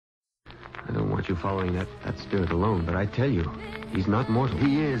want you following that spirit alone, but I tell you, he's not mortal.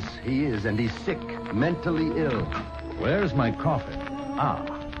 He is, and he's sick, mentally ill. Where's my coffin? Ah,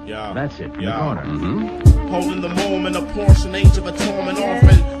 yeah. That's it, in the corner. Holding the moment, a portion, age of a torment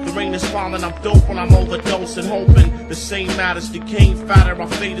orphan. The rain is falling, I'm dope when I'm overdosing, hoping the same matters became fatter. Our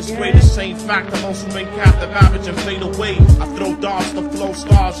fate is greater, same fact. I'm also been captive, average and fade away. I throw darts to flow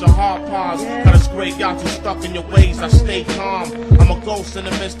stars, your heart pause. Got us graveyardz, you stuck in your ways. I stay calm. I'm a ghost in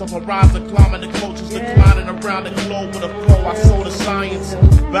the midst of horizon, climbing the coaches, declining around the globe with a flow. I sow the science.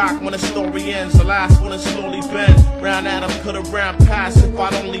 Back when the story ends, the last one has slowly been. Round Adam could have ran past if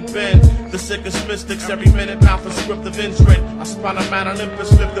I'd only been the sickest mystics. Every minute, mouth a script of instrument. I spun a man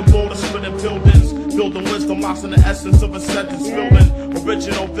Olympus, lifting boulders, splitting buildings. Building wisdom, lost in the essence of a sentence building.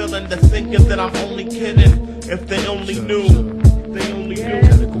 Original villain, they're thinking that I'm only kidding. If they only knew, they only knew.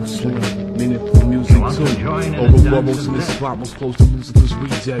 Meaningful music too. Over bubbles and the spot was close to Lucifer's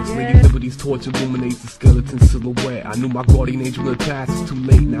rejects. Lady Liberty's torch illuminates the skeleton silhouette. I knew my guardian angel in the past, it's too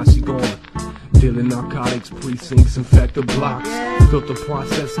late, now she gone. Dealing narcotics, precincts, infected blocks. Filter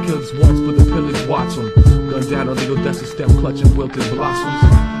process, kills once, but the pillage watch them. Gun down on the Odessa step, clutching wilted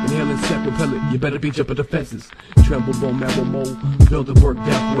blossoms. Inhaling second pellet, you better be jumping the fences. Tremble on marrow mold, build a work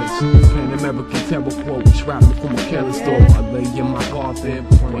death wish. Pan American terror quote, shrapnel from a careless door. I lay in my coffin,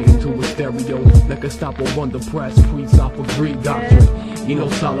 praying to a stereo. Like a stop or one depressed, priest off a greed doctrine. You know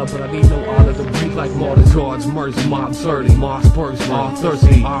solid, but I need no honor to breathe like martyrs. Guards, mercy, mob, dirty, moss, person, all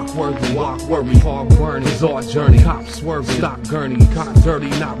thirsty. Awkward, walk, worry, hard burning. It's our journey, cops swerving, stock gurney. Cock dirty,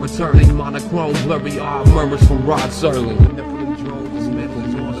 not returning. Monochrome, blurry, odd murmurs from Rod Serling.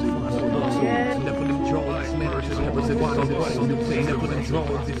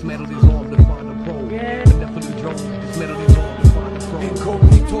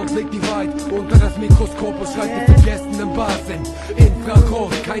 Inkognito legt die Wahrheit unter das Mikroskop und schreibt die vergessenen Basen.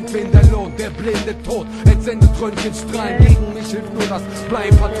 Infrarot, kein Finderlohn, der blinde Tod entsendet Röntgenstrahlen. Gegen mich hilft nur das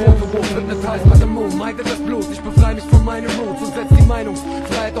Bleiben, paar Tote, wo findet heißt bei dem Mond. Meide das Blut, ich befreie mich von meinen Roots und setz die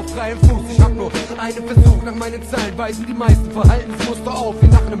Meinungsfreiheit auf freiem Fuß. Ich hab nur einen Versuch, nach meinen Zeilen weisen die meisten Verhaltensmuster auf, wie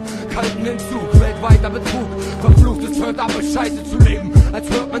nach einem kalten Entzug. Weltweiter Betrug, verflucht, es hört ab, es scheiße zu leben, als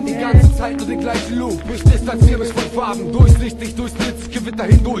hört man die ganze Zeit nur den gleichen Loop. Ich distanziere mich von Farben, durchsichtig, durchs Blitzgewitter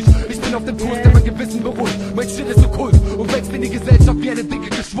hindurch. Ich bin auf dem Kurs, der mein Gewissen beruhigt. Mein Schild ist okkult und wächst in die Gesellschaft wie eine dicke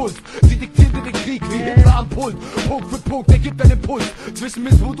Geschwulst. Sie diktiert in den Krieg wie Hitler am Pult. Punkt für Punkt, der gibt einen Impuls. Zwischen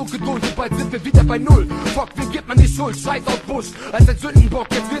Missmut und Geduld und bald sind wir wieder bei Null. Fuck, wem gibt man die Schuld? Scheiß auf Busch. Als ein Sündenbock,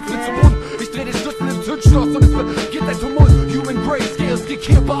 jetzt wird's mir zu bunt. Ich dreh den Schlüssel im Zündschloss und es beginnt ein Tumult. Human Grace, Scales,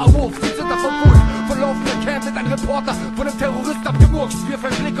 gekehrbare Wolf. Wir sind davon wohl. Verlaufender Camp mit einem Reporter von einem Terrorist abgemurkt. Wirf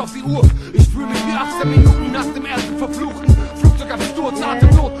ein Blick auf die Uhr. Ich fühle mich wie 18 Minuten nach dem ersten Verfluchten. Flugzeug am Sturz,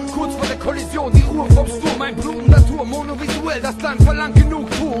 Atemnot, kurz vor der Kollision. Die Ruhe vom Sturm, ein Blut Natur, monovisuell, das Land verlangt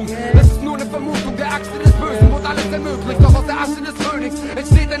Genugtuung. Es ist nur eine Vermutung, der Achse des Bösen wird alles ermöglicht. Doch aus der Asche des Phönix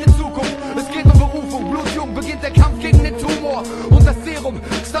entsteht eine Zukunft. Es geht um Berufung, blutjung beginnt der Kampf gegen den Tumor. Und das Serum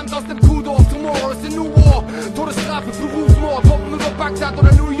stammt aus dem Kuhdorf. Tomorrow is a new war. Todesstrafe, Berufsmord, Bomben über Bagdad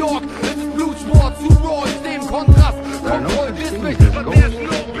oder New York. Es ist Blutsport, zu raw, ich steh im Kontrast. Kontroll, diss mich, but there's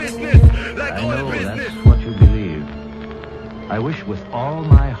no business like all business. That's what you believe. I wish with all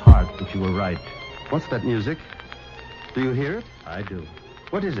my heart that you were right. What's that music? Do you hear it? I do.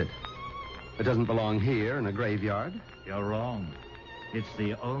 What is it? It doesn't belong here in a graveyard. You're wrong. It's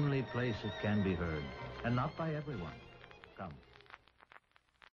the only place it can be heard, and not by everyone. Come.